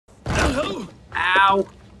Ow!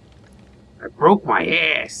 I broke my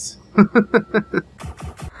ass.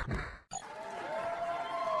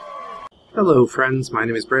 Hello friends, my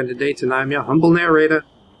name is Brandon Dayton and I'm your humble narrator.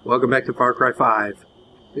 Welcome back to Far Cry 5.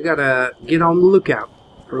 We gotta get on the lookout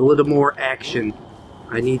for a little more action.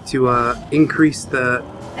 I need to increase the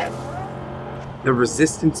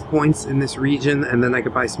resistance points in this region, and then I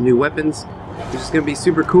can buy some new weapons, which is gonna be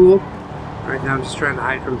super cool. Right now I'm just trying to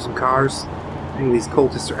hide from some cars. I think these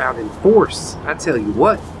cultists are out in force. I tell you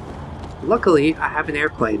what. Luckily, I have an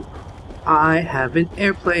airplane. I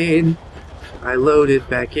loaded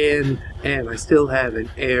back in, and I still have an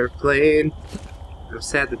airplane. I'm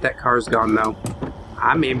sad that that car's gone, though.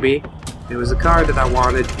 I maybe. It was a car that I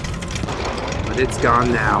wanted, but it's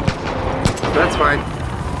gone now. So that's fine.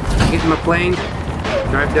 Get in my plane,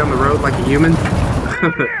 drive down the road like a human.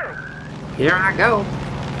 Here I go.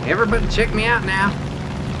 Everybody check me out now.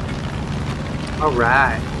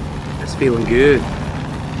 Alright. That's feeling good.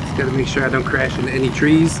 Just gotta make sure I don't crash into any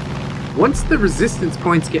trees. Once the resistance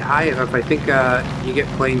points get high enough, I think you get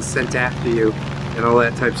planes sent after you and all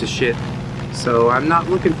that types of shit. So I'm not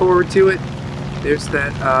looking forward to it. There's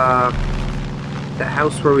that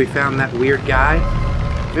house where we found that weird guy.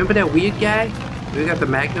 Remember that weird guy? We got the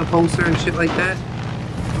Magnum pulser and shit like that.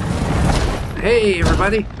 Hey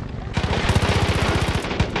everybody!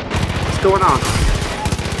 What's going on?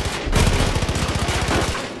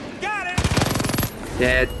 Got it!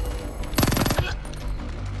 Dead.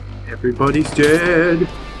 Everybody's dead.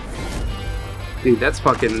 Dude, that's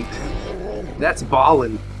fucking... That's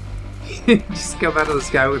ballin'. Just come out of the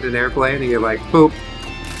sky with an airplane and you're like, boop.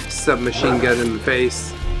 Submachine gun in the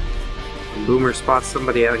face. And Boomer spots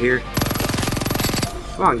somebody out here.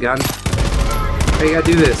 Come on, gun. How you gotta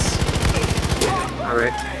do this?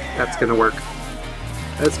 Alright, that's gonna work.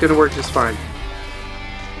 That's gonna work just fine.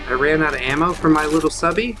 I ran out of ammo for my little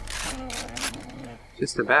subby.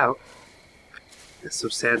 Just about. It's so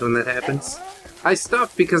sad when that happens. I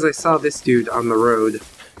stopped because I saw this dude on the road.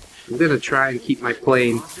 I'm gonna try and keep my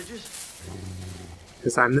plane.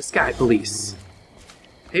 Because I'm the sky police.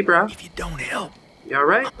 Hey, bro. If you don't help. You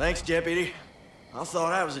alright? Thanks, Deputy. I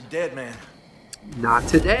thought I was a dead man. Not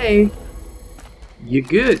today. You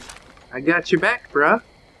good. I got your back, bruh.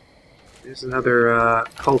 There's another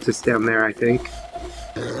cultist down there, I think.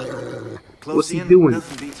 What's he doing?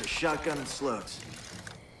 Nothing beats a shotgun and slugs.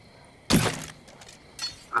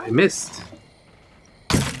 I missed.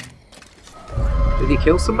 Did he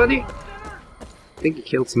kill somebody? I think he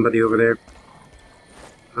killed somebody over there.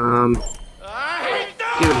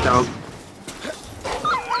 Get him, dog.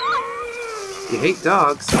 You hate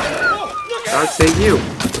dogs. Dogs hate you.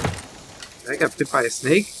 I got bit by a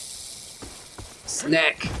snake.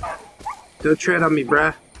 Snack. Don't tread on me,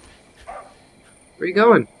 bruh. Where you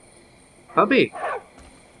going? Puppy.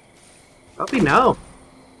 Puppy, no.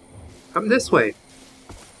 Come this way.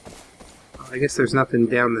 Oh, I guess there's nothing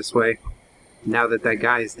down this way. Now that that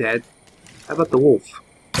guy is dead. How about the wolf?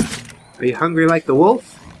 Are you hungry like the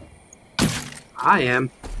wolf? I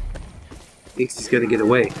am. Thinks he's gonna get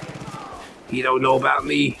away. He don't know about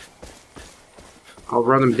me. I'll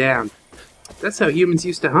run him down. That's how humans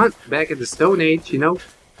used to hunt back in the Stone Age, you know?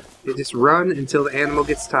 They just run until the animal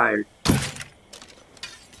gets tired.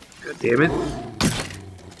 God damn it.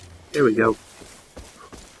 There we go.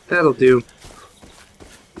 That'll do.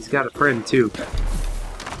 He's got a friend too.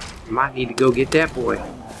 Might need to go get that boy.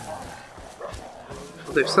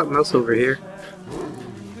 Oh, there's something else over here.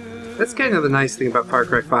 That's kind of the nice thing about Far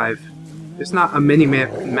Cry 5. There's not a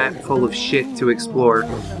mini-map full of shit to explore.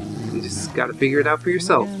 You just gotta figure it out for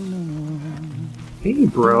yourself. Hey,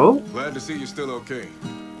 bro. Glad to see you're still okay.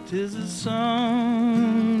 'Tis a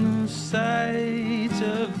song, sight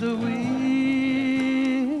of the weary.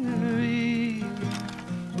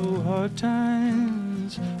 Oh, hard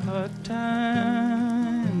times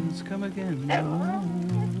come again.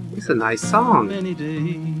 It's a nice song. Many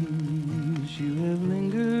days you have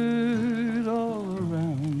lingered all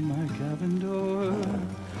around my cabin door.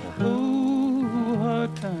 Oh,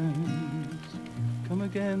 hard times come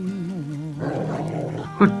again.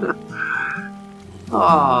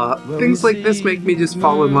 Aw, things like this make me just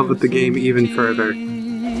fall in love with the game even further.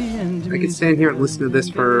 I could stand here and listen to this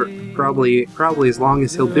for probably as long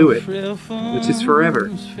as he'll do it, which is forever.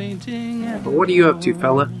 But what are you up to,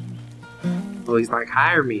 fella? Well, he's like,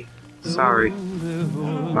 hire me. Sorry.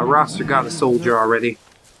 My roster got a soldier already.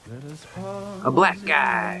 A black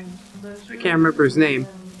guy. I can't remember his name,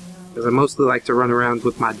 because I mostly like to run around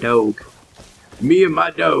with my dog. Me and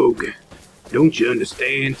my dog. Don't you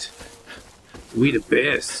understand? We the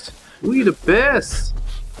best. We the best!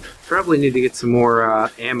 Probably need to get some more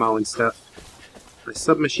ammo and stuff. My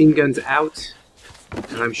submachine gun's out,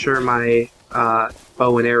 and I'm sure my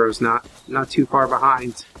bow and arrow's not too far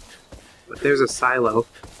behind. But there's a silo.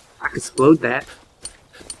 I could explode that.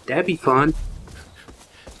 That'd be fun.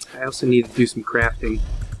 I also need to do some crafting.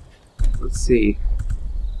 Let's see.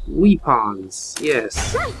 Weapons.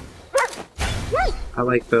 Yes. I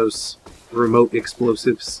like those remote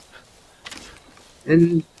explosives.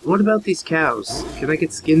 And what about these cows? Can I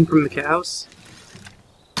get skin from the cows?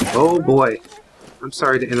 Oh boy. I'm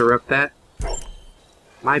sorry to interrupt that.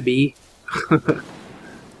 My bee.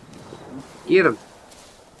 Get him.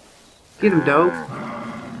 Get him, dog.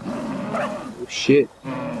 Oh shit.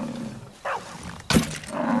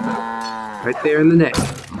 Right there in the neck.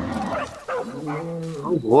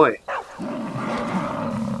 Oh boy.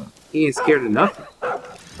 He ain't scared of nothing.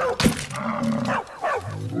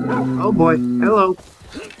 Oh boy. Hello.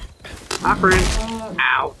 Hi, friend.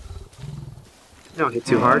 Ow. You don't hit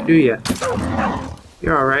too hard, do ya?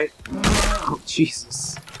 You're alright. Oh,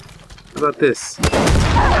 Jesus. How about this?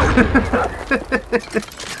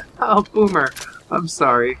 Oh, Boomer. I'm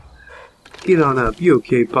sorry. Get on up. You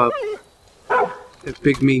okay, pup? That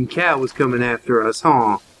big mean cow was coming after us,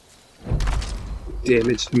 huh?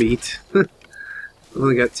 Damaged meat. I've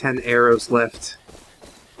only got 10 arrows left.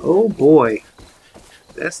 Oh boy.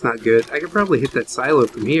 That's not good. I could probably hit that silo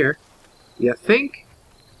from here. You think?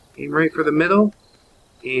 Aim right for the middle.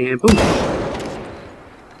 And boom.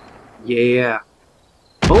 Yeah.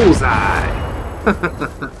 Bullseye.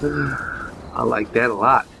 I like that a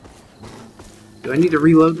lot. Do I need to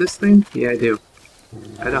reload this thing? Yeah, I do.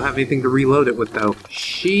 I don't have anything to reload it with, though.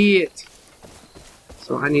 Shit!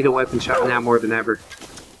 So I need a weapon shop now more than ever.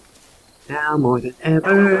 Now more than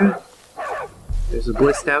ever. There's a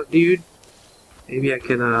blissed out dude. Maybe I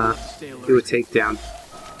can do a takedown.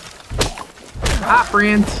 Ah,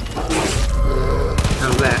 friend!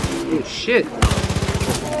 How's that? Oh, shit!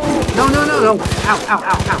 No, no, no, no! Ow, ow,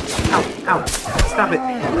 ow, ow, ow, ow! Stop it!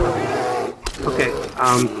 Okay,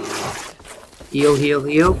 heal, heal,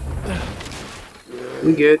 heal.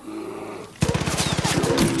 We good.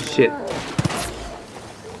 Shit.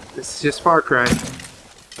 This is just Far Cry.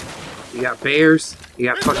 You got bears. You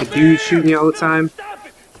got fucking dudes shooting you all the time.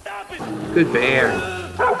 Good bear.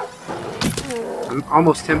 I'm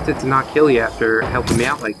almost tempted to not kill you after helping me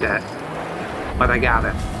out like that. But I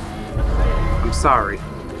gotta. I'm sorry.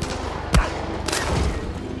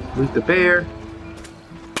 Loot the bear.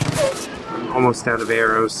 I'm almost out of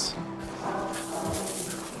arrows.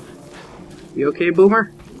 You okay,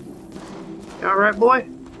 Boomer? You alright, boy?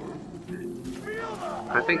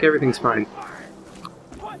 I think everything's fine.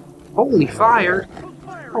 Holy fire!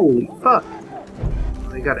 Holy fuck!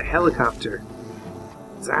 They got a helicopter.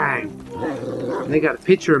 Dang. And they got a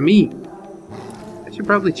picture of me. I should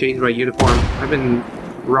probably change my uniform. I've been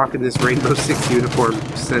rocking this Rainbow Six uniform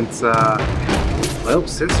since, well,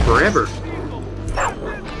 since forever.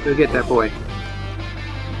 Go get that boy.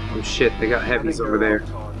 Oh shit, they got heavies over there.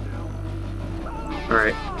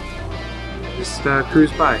 Alright. Just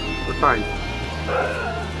cruise by. We're fine.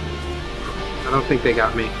 I don't think they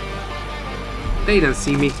got me. They didn't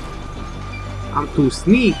see me. I'm too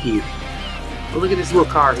sneaky. But look at this little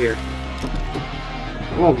car here.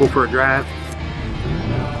 I won't go for a drive.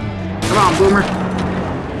 Come on, Boomer.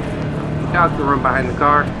 Dog can run behind the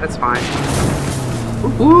car. That's fine.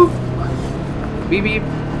 Whoop whoop. Beep beep.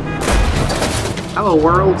 Hello,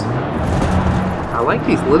 world. I like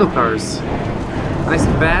these little cars. Nice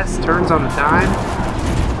and fast. Turns on a dime.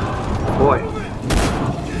 Boy.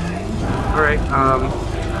 Alright,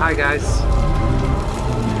 hi guys.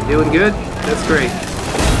 Doing good? That's great.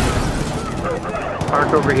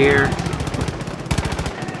 Park over here.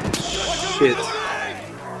 Shit.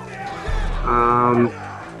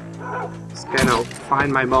 Just kind of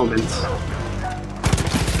find my moment.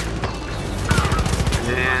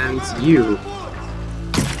 And you.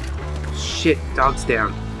 Shit, dog's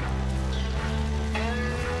down.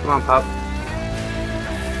 Come on, pup.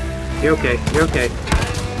 You're okay, you're okay.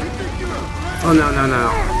 Oh, no, no,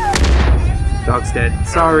 no. Dog's dead.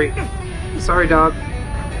 Sorry. Sorry, dog.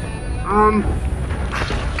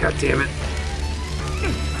 God damn it.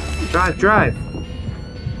 Drive, drive.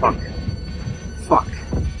 Fuck. Fuck.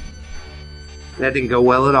 That didn't go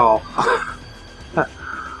well at all.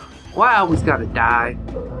 Why I always gotta die?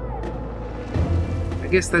 I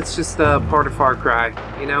guess that's just part of Far Cry,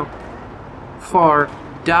 you know? Far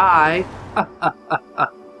die.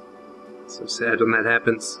 So sad when that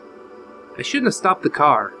happens. I shouldn't have stopped the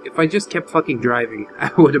car. If I just kept fucking driving, I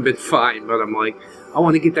would have been fine. But I'm like, I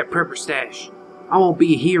want to get that pepper stash. I want to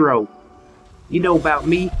be a hero. You know about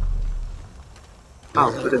me.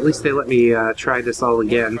 Oh, but at least they let me try this all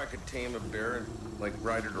again. If I could tame a bear like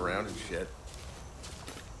ride it around and shit.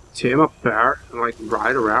 Tame a ferret and like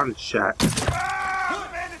ride around and shit. Ah!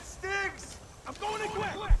 Man, it stings! I'm going in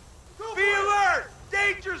quick! Be alert!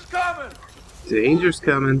 Danger's coming! Danger's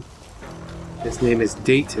coming. His name is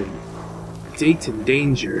Dayton. Dayton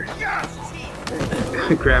Danger.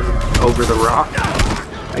 Grab him over the rock.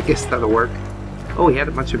 I guess that'll work. Oh, he had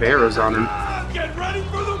a bunch of arrows on him. Get ready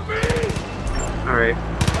for the beast! Alright.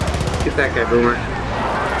 Get that guy, Boomer.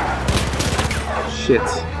 Shit. I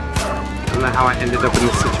don't know how I ended up in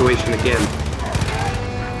this situation again.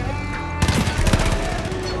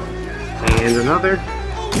 And another.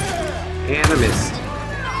 And I missed.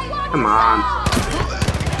 Come on.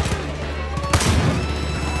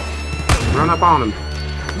 Run up on him.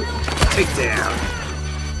 Take down.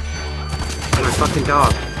 My fucking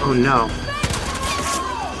dog. Oh no.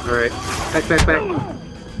 Alright. Back, back, back.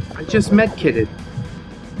 I just medkitted.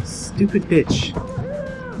 Stupid bitch.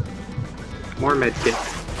 More medkit.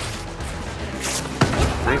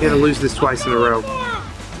 I ain't gonna lose this twice in a row.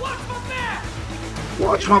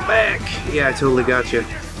 Watch my back! Yeah, I totally got you.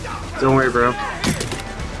 Don't worry, bro.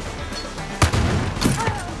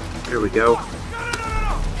 There we go.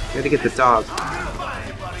 Gotta get the dog.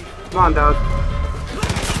 Come on, dog.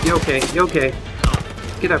 You okay? You okay?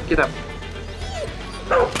 Get up, get up.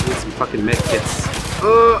 Need some fucking medkits.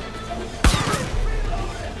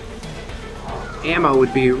 Ammo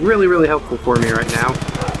would be really, really helpful for me right now.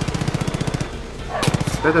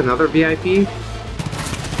 Is that another VIP?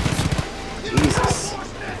 Jesus.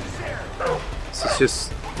 This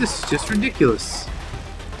is just ridiculous.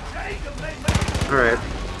 Alright.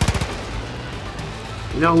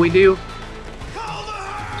 You know what we do?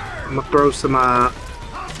 I'm gonna throw some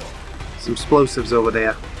explosives over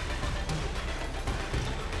there.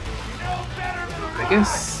 I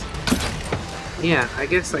guess... Yeah, I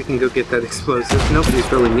guess I can go get that explosive.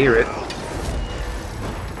 Nobody's really near it.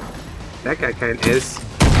 That guy kinda is.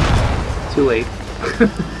 Too late.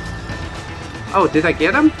 Oh, did I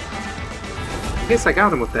get him? I guess I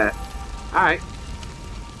got him with that. Alright.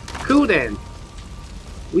 Cool then.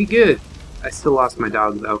 We good. I still lost my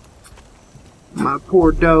dog though. My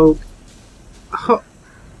poor dog. Oh,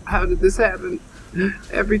 how did this happen?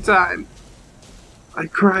 Every time. I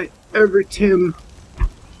cry every time.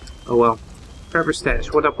 Oh well. Trevor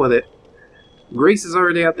Stash, what up with it? Grace is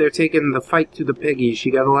already out there taking the fight to the Peggy. She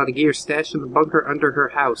got a lot of gear stashed in the bunker under her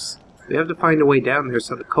house. We have to find a way down there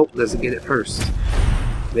so the cult doesn't get it first.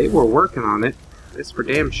 They were working on it. That's for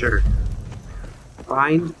damn sure.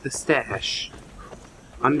 Find the stash.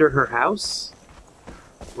 Under her house?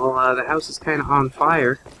 Well, the house is kind of on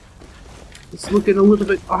fire. It's looking a little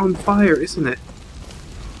bit on fire, isn't it?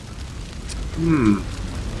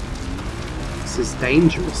 This is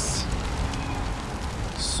dangerous.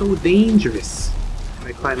 So dangerous. Can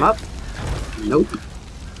I climb up? Nope.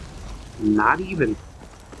 Not even.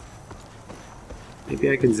 Maybe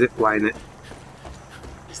I can zip line it.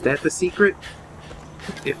 Is that the secret?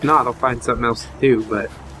 If not, I'll find something else to do, but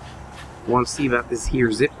I want to see about this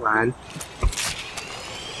here zip line.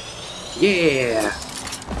 Yeah!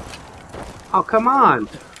 Oh, come on!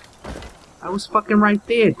 I was fucking right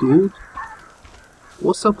there, dude.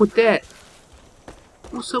 What's up with that?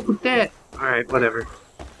 What's up with that? Alright, whatever.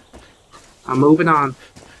 I'm moving on.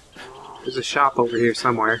 There's a shop over here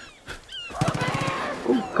somewhere.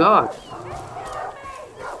 Oh, God.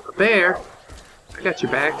 A bear? I got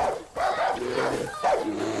your back.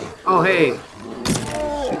 Oh, hey.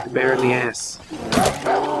 Shoot the bear in the ass.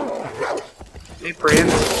 Hey, friend.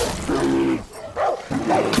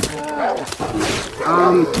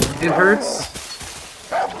 It hurts.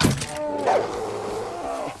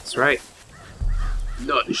 That's right.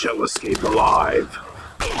 None shall escape alive.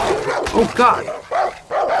 Oh, God.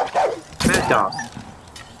 Mad dog.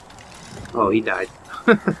 Oh, he died.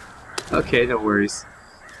 Okay, no worries.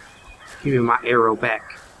 Give me my arrow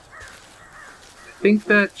back. I think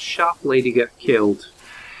that shop lady got killed.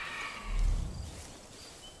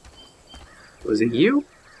 Was it you?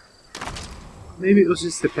 Maybe it was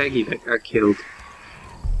just the Peggy that got killed.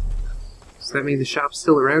 Does that mean the shop's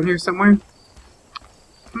still around here somewhere?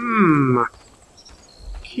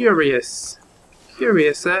 Curious.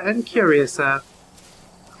 Curiouser and curiouser.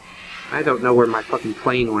 I don't know where my fucking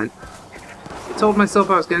plane went. I told myself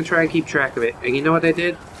I was gonna try and keep track of it, and you know what I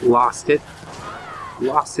did? Lost it.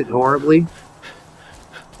 Lost it horribly.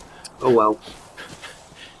 Oh well.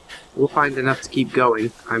 We'll find enough to keep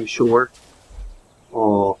going, I'm sure.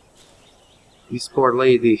 Oh. This poor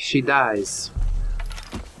lady, she dies.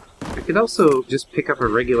 I could also just pick up a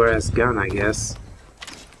regular-ass gun, I guess.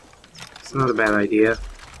 It's not a bad idea.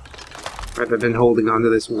 Rather than holding onto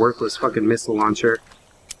this worthless fucking missile launcher.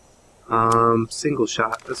 Single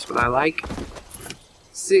shot. That's what I like.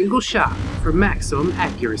 Single shot for maximum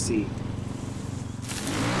accuracy.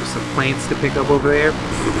 There's some plants to pick up over there.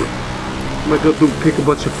 I'm gonna go through and pick a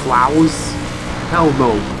bunch of flowers. Hell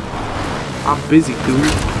no. I'm busy,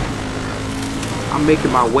 dude. I'm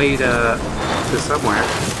making my way to somewhere.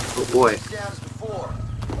 Oh boy.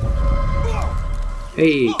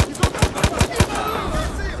 Hey.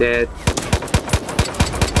 Dead.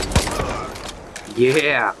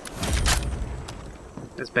 Yeah.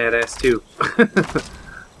 That's badass too.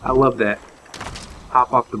 I love that.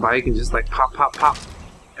 Hop off the bike and just like pop, pop, pop.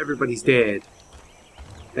 Everybody's dead.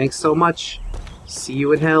 Thanks so much. See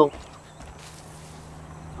you in hell.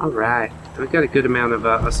 Alright. We got a good amount of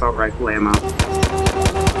assault rifle ammo.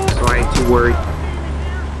 So I ain't too worried.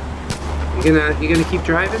 You gonna keep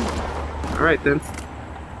driving? Alright then.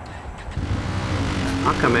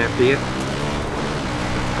 I'll come after you.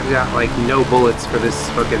 I've got like no bullets for this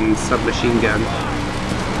fucking submachine gun.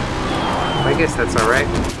 I guess that's alright.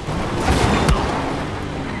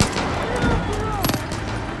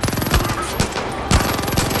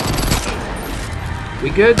 We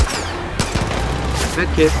good?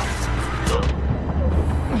 Medkit.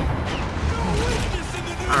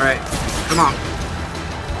 Alright, come on.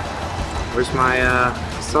 Where's my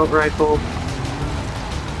assault rifle?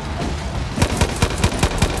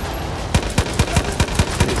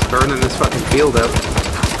 He's burning this fucking field up.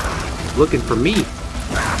 Looking for me.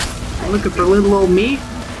 Looking for little old me?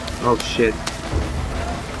 Oh shit.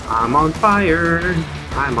 I'm on fire.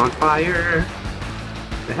 I'm on fire.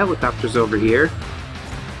 The helicopter's over here.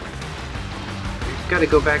 Gotta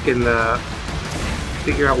go back and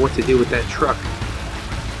figure out what to do with that truck.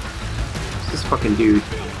 What's this fucking dude?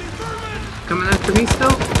 Coming after me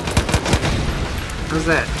still? How's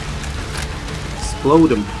that?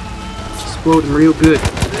 Explode him. Explode him real good.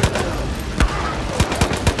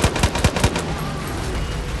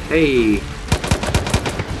 Hey.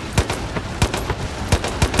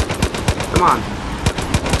 Come on.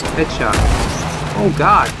 Headshot. Oh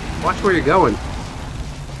god. Watch where you're going.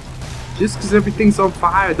 Just because everything's on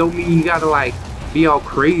fire don't mean you gotta like be all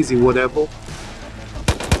crazy whatever.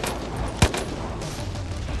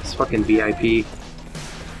 It's fucking VIP.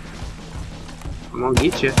 I'm gonna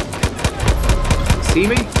get you. See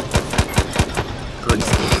me? Oh,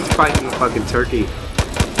 he's fighting the fucking turkey.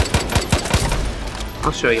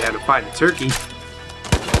 I'll show you how to fight a turkey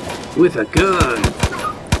with a gun.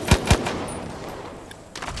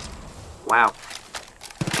 Wow.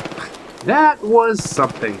 That was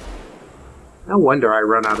something. No wonder I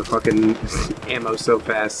run out of fucking ammo so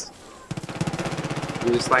fast.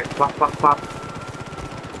 You just like plop, plop, plop.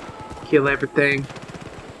 Kill everything.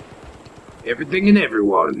 Everything and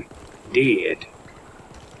everyone. Dead.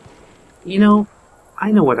 You know,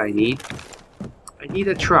 I know what I need. I need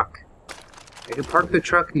a truck. I can park the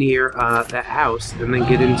truck near that house and then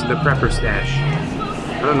get into the prepper stash.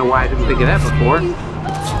 I don't know why I didn't think of that before.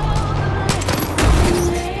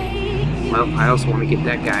 Well, I also want to get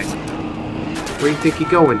that guy. Where do you think you're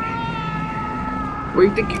going? Where do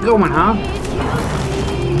you think you're going, huh?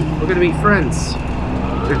 We're gonna be friends.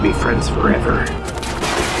 We're gonna be friends forever.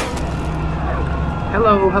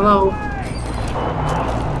 Hello, hello.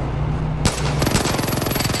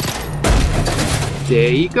 There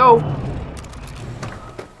you go.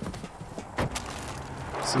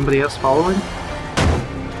 Somebody else following?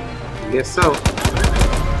 I guess so.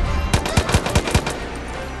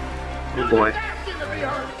 Oh boy.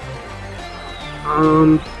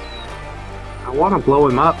 I want to blow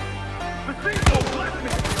him up. Oh,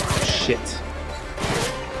 shit.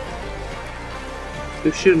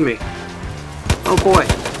 Who's shooting me? Oh boy.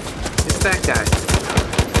 It's that guy.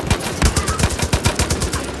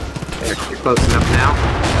 There, you're close enough now.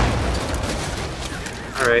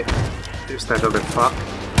 Alright. There's that other fuck.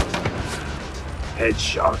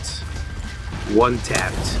 Headshot. One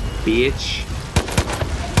tapped, bitch.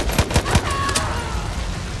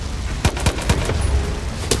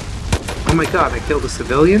 Oh my god, I killed a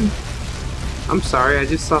civilian? I'm sorry, I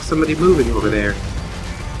just saw somebody moving over there.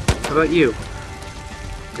 How about you?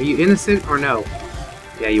 Are you innocent or no?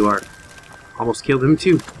 Yeah, you are. Almost killed him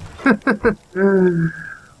too.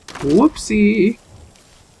 Whoopsie.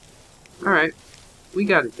 Alright, we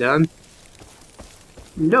got it done.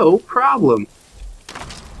 No problem.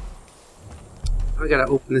 I gotta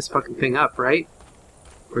open this fucking thing up, right?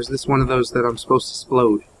 Or is this one of those that I'm supposed to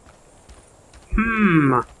explode?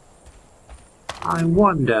 I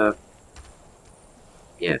wonder.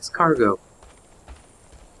 Yeah, it's cargo.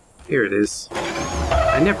 Here it is.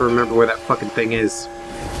 I never remember where that fucking thing is.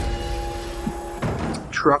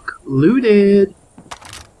 Truck looted!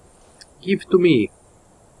 Give to me.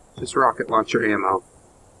 Just rocket launcher ammo.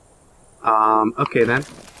 Okay then.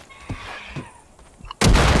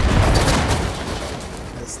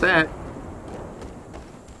 That's that.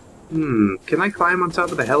 Can I climb on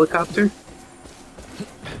top of the helicopter?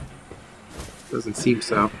 Doesn't seem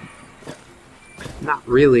so. Not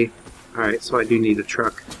really. Alright, so I do need a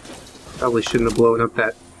truck. Probably shouldn't have blown up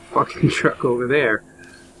that fucking truck over there.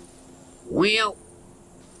 Well,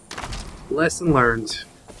 lesson learned.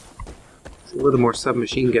 It's a little more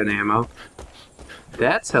submachine gun ammo.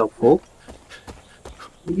 That's helpful.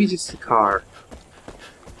 Maybe just a car.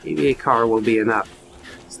 Maybe a car will be enough.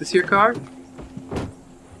 Is this your car?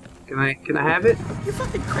 Can I have it? You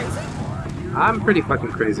fucking crazy? I'm pretty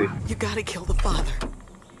fucking crazy. You gotta kill the father.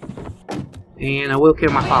 And I will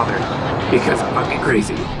kill my father. Because I'm fucking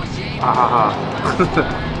crazy. Ha ha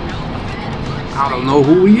ha. I don't know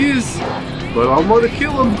who he is, but I'm gonna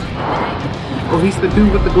kill him. Oh, he's the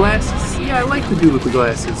dude with the glasses? Yeah, I like the dude with the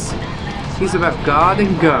glasses. He's about God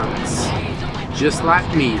and guns. Just like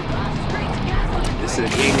me. This is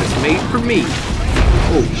a game that's made for me.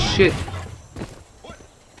 Oh shit.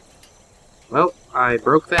 Well, I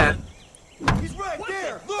broke that. He's right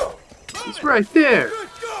there. Look. He's right there. Good,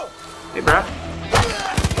 go. Hey, bruh.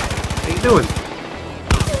 How you doing?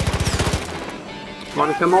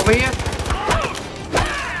 Wanna come over here?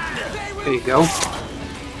 There you go.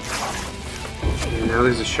 And now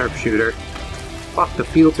there's a sharpshooter. Fuck, the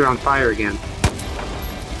fields are on fire again.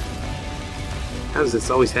 How does this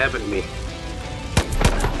always happen to me?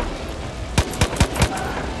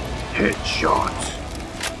 Headshot.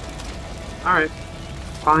 Alright.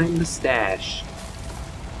 Find the stash.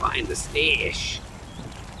 Find the stash.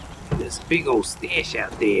 There's a big old stash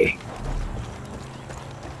out there.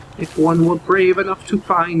 If one were brave enough to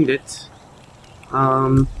find it.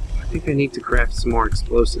 I think I need to craft some more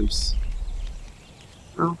explosives.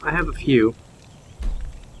 Well, I have a few.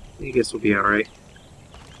 I guess we'll be alright.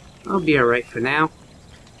 I'll be alright for now.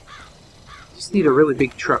 Just need a really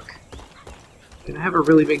big truck. Can I have a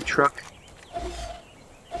really big truck?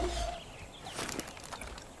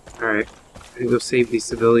 Alright. I'm gonna go save these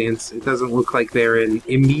civilians. It doesn't look like they're in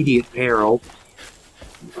immediate peril.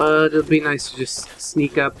 But it'll be nice to just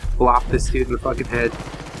sneak up, blop this dude in the fucking head.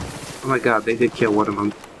 Oh my god, they did kill one of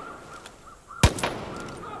them.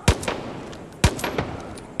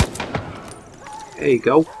 There you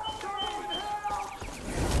go.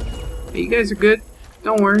 Hey, you guys are good.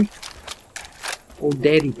 Don't worry. Old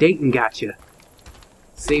Daddy Dayton got you.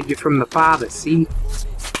 Saved you from the father, see?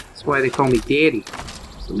 That's why they call me Daddy.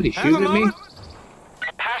 Somebody shooting at me?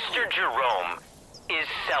 Pastor Jerome is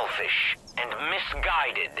selfish and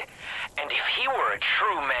misguided. And if he were a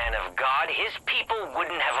true man of God, his people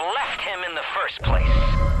wouldn't have left him in the first place.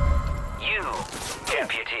 You,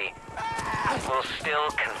 deputy, will still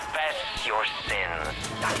confess your sins.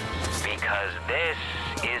 Because this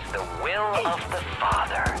is the will of the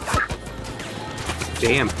Father.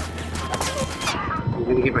 Damn. I'm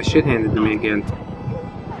gonna get my shit handed to me again.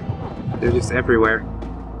 They're just everywhere.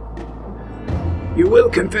 You will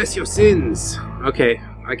confess your sins! Okay,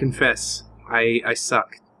 I confess. I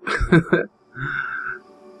suck.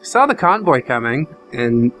 Saw the convoy coming,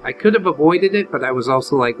 and I could have avoided it, but I was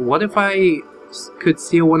also like, what if I could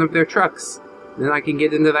steal one of their trucks? Then I can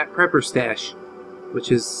get into that prepper stash, which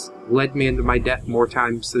has led me into my death more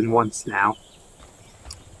times than once now.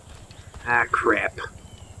 Ah, crap.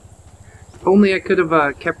 If only I could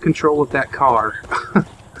have kept control of that car.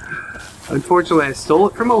 Unfortunately, I stole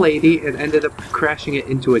it from a lady and ended up crashing it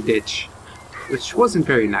into a ditch, which wasn't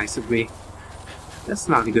very nice of me. That's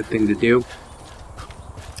not a good thing to do.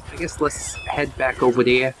 I guess let's head back over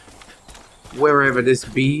there, wherever this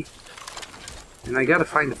be. And I gotta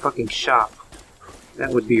find a fucking shop.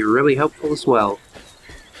 That would be really helpful as well.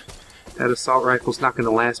 That assault rifle's not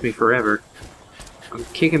gonna last me forever. I'm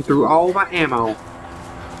kicking through all my ammo.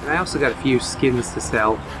 And I also got a few skins to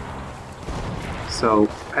sell. So,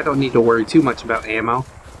 I don't need to worry too much about ammo.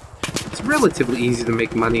 It's relatively easy to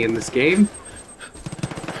make money in this game.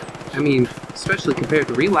 I mean, especially compared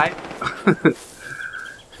to real life.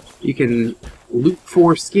 You can loot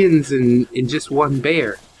 4 skins in just one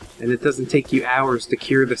bear. And it doesn't take you hours to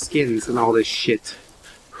cure the skins and all this shit.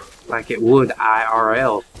 Like it would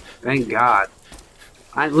IRL. Thank God.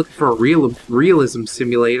 I ain't looking for a realism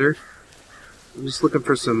simulator. I'm just looking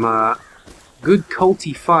for some good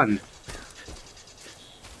culty fun.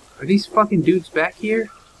 Are these fucking dudes back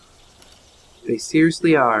here? They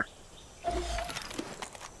seriously are.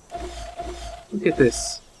 Look at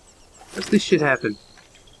this. How's this shit happen?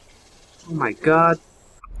 Oh my god.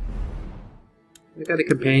 I got a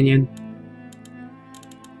companion.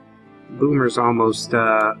 Boomer's almost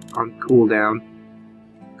on cooldown.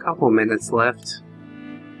 Couple minutes left.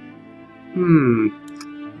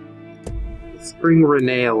 Let's bring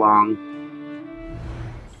Renee along.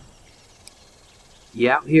 You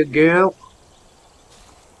out here, girl?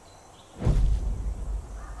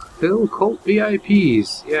 Fill cult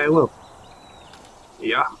VIPs. Yeah, I will.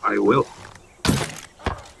 Yeah, I will.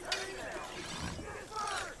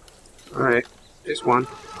 Alright, there's one.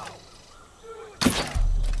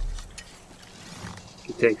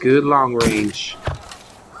 Get that good long range.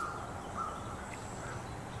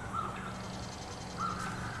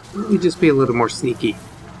 Let me just be a little more sneaky.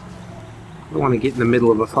 I don't want to get in the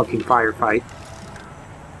middle of a fucking firefight.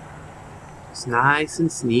 It's nice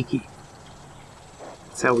and sneaky.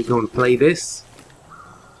 That's how we're going to play this.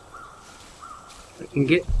 If I can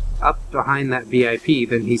get up behind that VIP,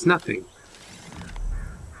 then he's nothing.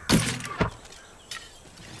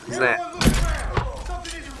 What's that?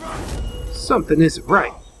 Something isn't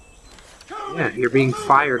right. Yeah, you're being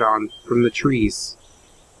fired on from the trees.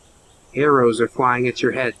 Arrows are flying at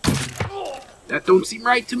your head. That don't seem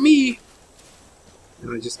right to me.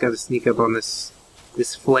 And I just gotta sneak up on this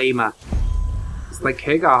flamer. It's like,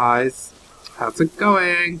 hey guys, how's it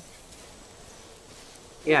going?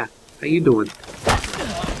 Yeah, how you doing?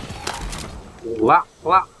 Flop,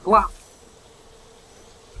 flop, flop.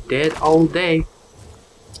 Dead all day.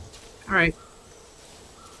 Alright.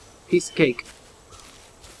 Piece of cake.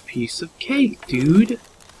 Piece of cake, dude.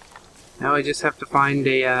 Now I just have to find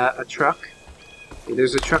a truck.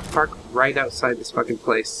 There's a truck parked right outside this fucking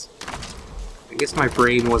place. I guess my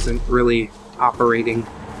brain wasn't really operating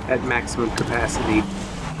at maximum capacity.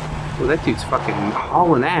 Well, that dude's fucking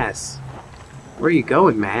hauling ass. Where are you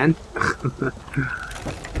going, man?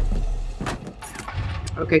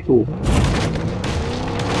 Okay, cool.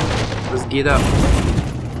 Let's get up.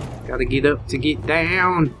 Gotta get up to get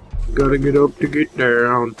down. Gotta get up to get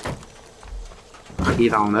down.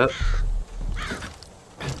 Get on up.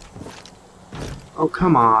 Oh,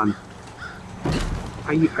 come on.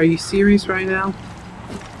 Are you serious right now?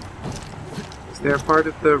 Is there a part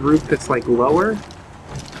of the roof that's like lower?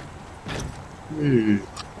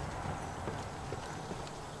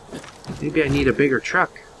 Maybe I need a bigger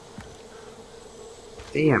truck.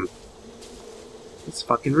 Damn. It's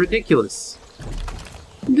fucking ridiculous.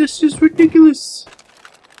 This is ridiculous.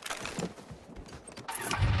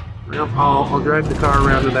 Well, I'll drive the car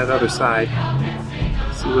around to that other side.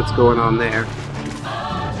 See what's going on there.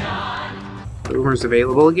 Boomer's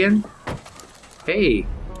available again? Hey!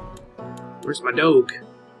 Where's my dog?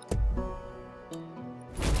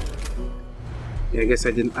 Yeah, I guess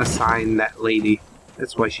I didn't assign that lady.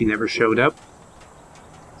 That's why she never showed up.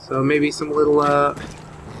 So maybe some little,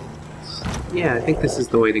 yeah, I think this is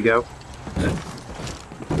the way to go.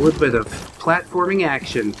 A little bit of platforming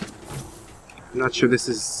action. I'm not sure this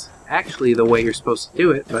is actually the way you're supposed to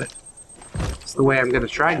do it, but it's the way I'm going to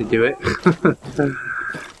try to do it.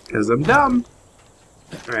 Because I'm dumb.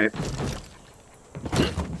 Alright.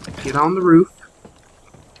 Get on the roof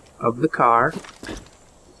of the car.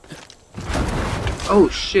 Oh,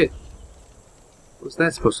 shit. What's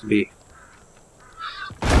that supposed to be?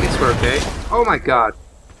 I guess we're okay. Oh my god.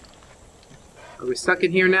 Are we stuck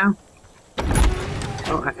in here now?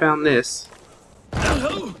 Oh, I found this.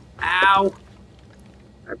 Ow!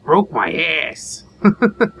 I broke my ass.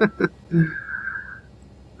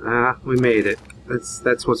 We made it.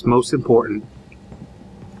 That's what's most important.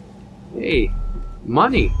 Hey,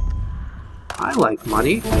 money. I like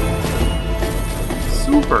money.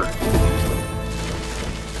 Super.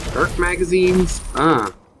 Dark magazines.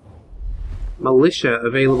 Militia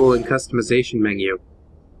available in customization menu.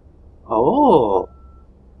 Oh,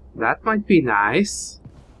 that might be nice.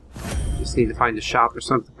 Just need to find a shop or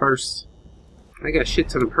something first. I got a shit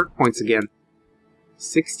ton of perk points again.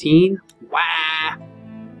 16? Wah!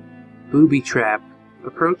 Booby trap.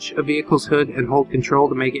 Approach a vehicle's hood and hold control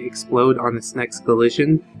to make it explode on its next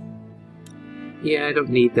collision. Yeah, I don't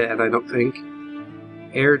need that, I don't think.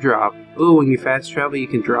 Airdrop. Ooh, when you fast travel, you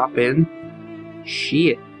can drop in.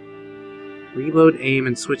 Shit. Reload, aim,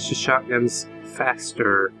 and switch to shotguns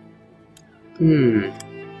faster. Damn.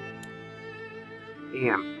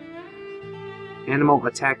 Animal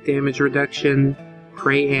attack damage reduction.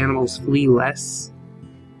 Prey animals flee less.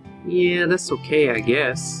 Yeah, that's okay, I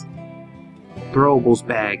guess. Throwables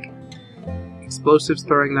bag. Explosives,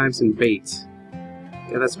 throwing knives, and bait.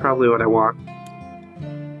 Yeah, that's probably what I want.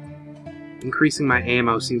 Increasing my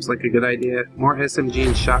ammo seems like a good idea. More SMG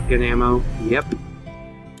and shotgun ammo. Yep.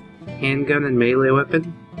 Handgun and melee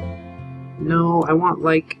weapon. No, I want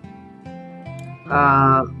like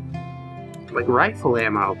rifle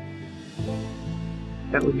ammo.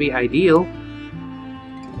 That would be ideal.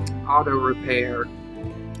 Auto repair.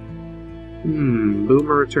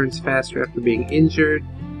 Boomer returns faster after being injured.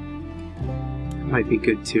 That might be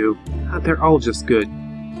good too. Oh, they're all just good.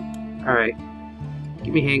 Alright.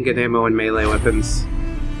 Give me handgun ammo and melee weapons.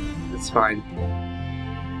 That's fine.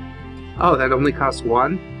 Oh, that only costs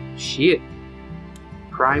 1? Shit.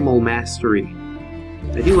 Primal Mastery.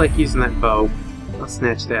 I do like using that bow. I'll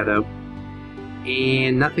snatch that up.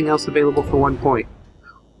 And nothing else available for 1 point.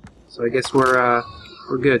 So I guess we're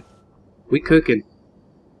good. We cooking.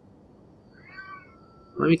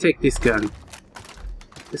 Let me take this gun.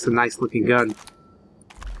 It's a nice looking gun.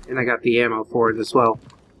 And I got the ammo for it as well.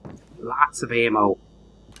 Lots of ammo.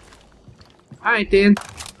 Alright then.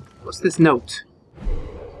 What's this note?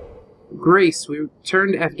 Grace, we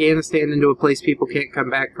returned Afghanistan into a place people can't come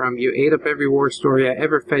back from. You ate up every war story I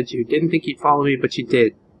ever fed you. Didn't think you'd follow me, but you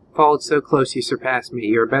did. Followed so close you surpassed me.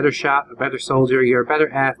 You're a better shot, a better soldier, you're a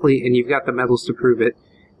better athlete, and you've got the medals to prove it.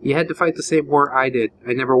 You had to fight the same war I did.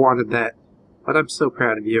 I never wanted that. But I'm so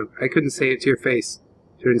proud of you. I couldn't say it to your face.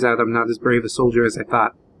 Turns out I'm not as brave a soldier as I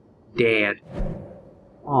thought. Dad.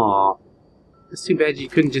 Aw. It's too bad you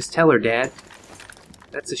couldn't just tell her, Dad.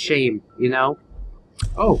 That's a shame, you know?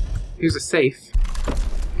 Oh, here's a safe.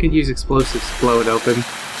 Could use explosives to blow it open,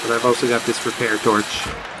 but I've also got this repair torch.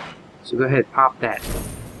 So go ahead, pop that.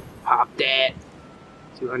 Pop that.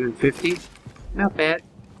 250? Not bad.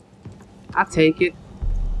 I'll take it.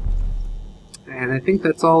 And I think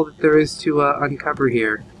that's all that there is to uncover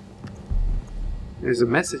here. There's a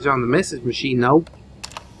message on the message machine, though.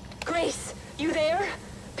 Grace, you there?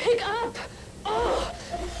 Pick up! Oh!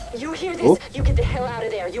 You hear this? Oh. You get the hell out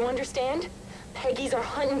of there, you understand? Peggies are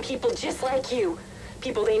hunting people just like you.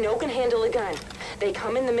 People they know can handle a gun. They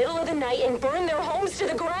come in the middle of the night and burn their homes to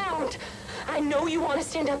the ground. I know you want to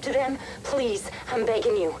stand up to them. Please, I'm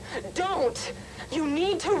begging you. Don't! You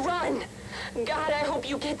need to run! God, I hope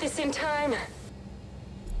you get this in time.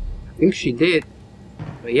 I think she did.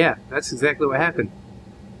 But yeah, that's exactly what happened.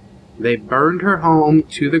 They burned her home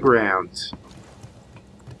to the ground.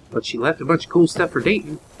 But she left a bunch of cool stuff for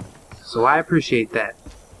Dayton. So I appreciate that.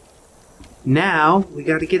 Now, we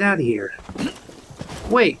gotta get out of here.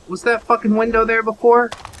 Wait, was that fucking window there before?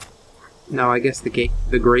 No, I guess the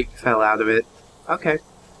grate fell out of it. Okay.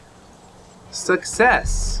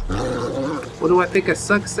 Success! What do I think of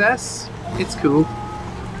success? It's cool.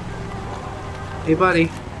 Hey, buddy.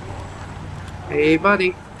 Hey,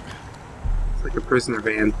 buddy. It's like a prisoner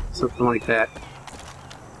van. Something like that.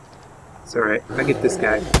 It's alright. I get this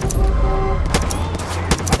guy.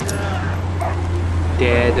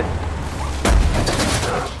 Dead.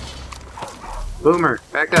 Boomer,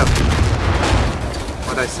 back up.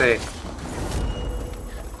 What'd I say?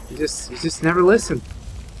 You just never listen.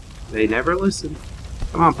 They never listen.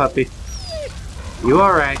 Come on, puppy. You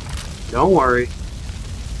alright. Don't worry.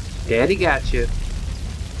 Daddy got you.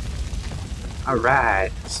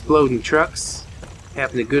 Alright. Exploding trucks.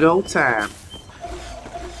 Having a good old time.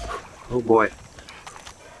 Oh boy.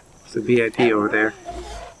 It's a VIP over there.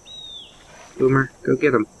 Boomer, go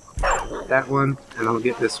get him. That one, and I'll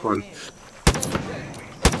get this one.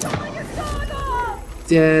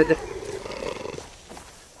 Dead.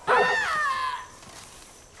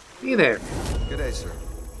 Hey there. Good day, sir.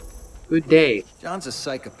 Good day. John's a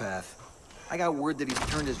psychopath. I got word that he's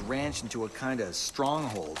turned his ranch into a kind of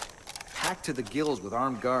stronghold, packed to the gills with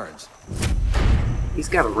armed guards. He's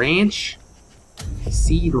got a ranch?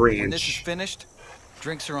 Seed ranch. When this is finished,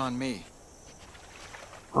 drinks are on me.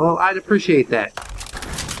 Well, I'd appreciate that.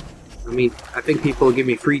 I mean, I think people will give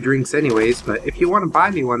me free drinks anyways, but if you want to buy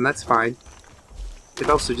me one, that's fine. You could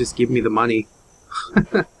also just give me the money.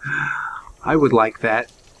 I would like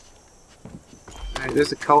that. Alright,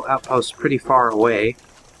 there's a cult outpost pretty far away.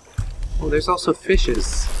 Oh, there's also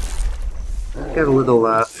fishes. Got a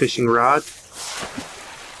little fishing rod.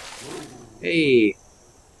 Hey,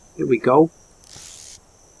 here we go.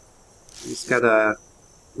 Just gotta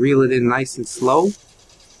reel it in nice and slow.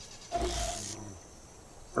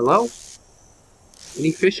 Hello?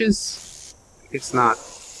 Any fishes? I guess not.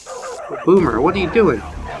 Oh, Boomer, what are you doing?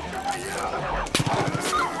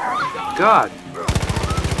 God.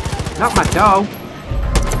 Not my dog.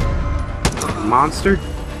 Monster.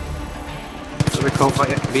 Another cult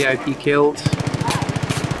VIP killed.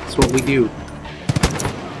 That's what we do.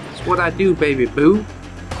 That's what I do, baby boo.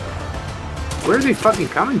 Where are they fucking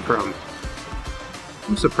coming from?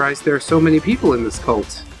 I'm surprised there are so many people in this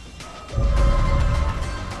cult.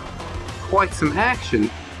 Quite some action.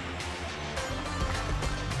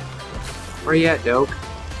 Where you at, Doke?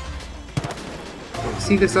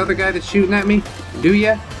 See this other guy that's shooting at me? Do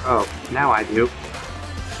ya? Oh, now I do.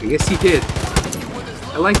 I guess he did.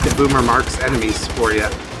 I like that Boomer marks enemies for you.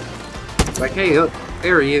 Like, hey, look,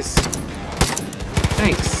 there he is.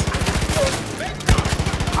 Thanks.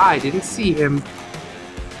 I didn't see him.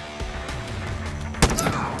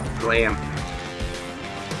 Blam.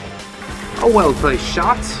 A well-placed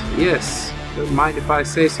shot. Yes. Don't mind if I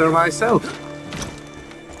say so myself.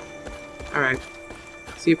 Alright.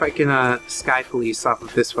 See if I can sky police off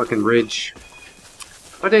of this fucking ridge.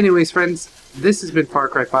 But anyways, friends, this has been Far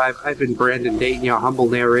Cry 5. I've been Brandon Dayton, your humble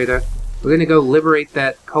narrator. We're gonna go liberate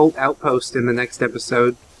that cult outpost in the next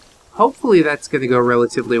episode. Hopefully that's gonna go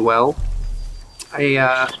relatively well.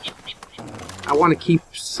 I want to keep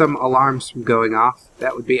some alarms from going off.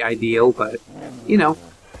 That would be ideal, but, you know,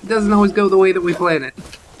 it doesn't always go the way that we plan it.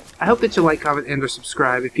 I hope that you like, comment, and or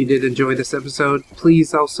subscribe if you did enjoy this episode.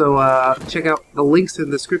 Please also check out the links in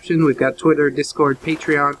the description. We've got Twitter, Discord,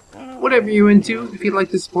 Patreon, whatever you're into. If you'd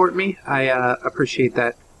like to support me, I appreciate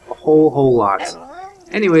that a whole lot.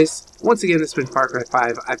 Anyways, once again, this has been Far Cry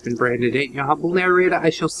 5. I've been Brandon Dayton, your humble narrator. I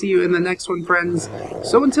shall see you in the next one, friends.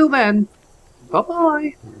 So until then,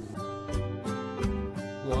 bye-bye.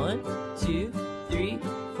 1, 2, 3,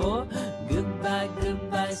 4. Goodbye,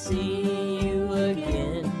 goodbye, see you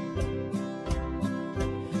again.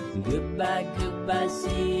 Goodbye, goodbye,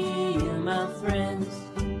 see you, my friends.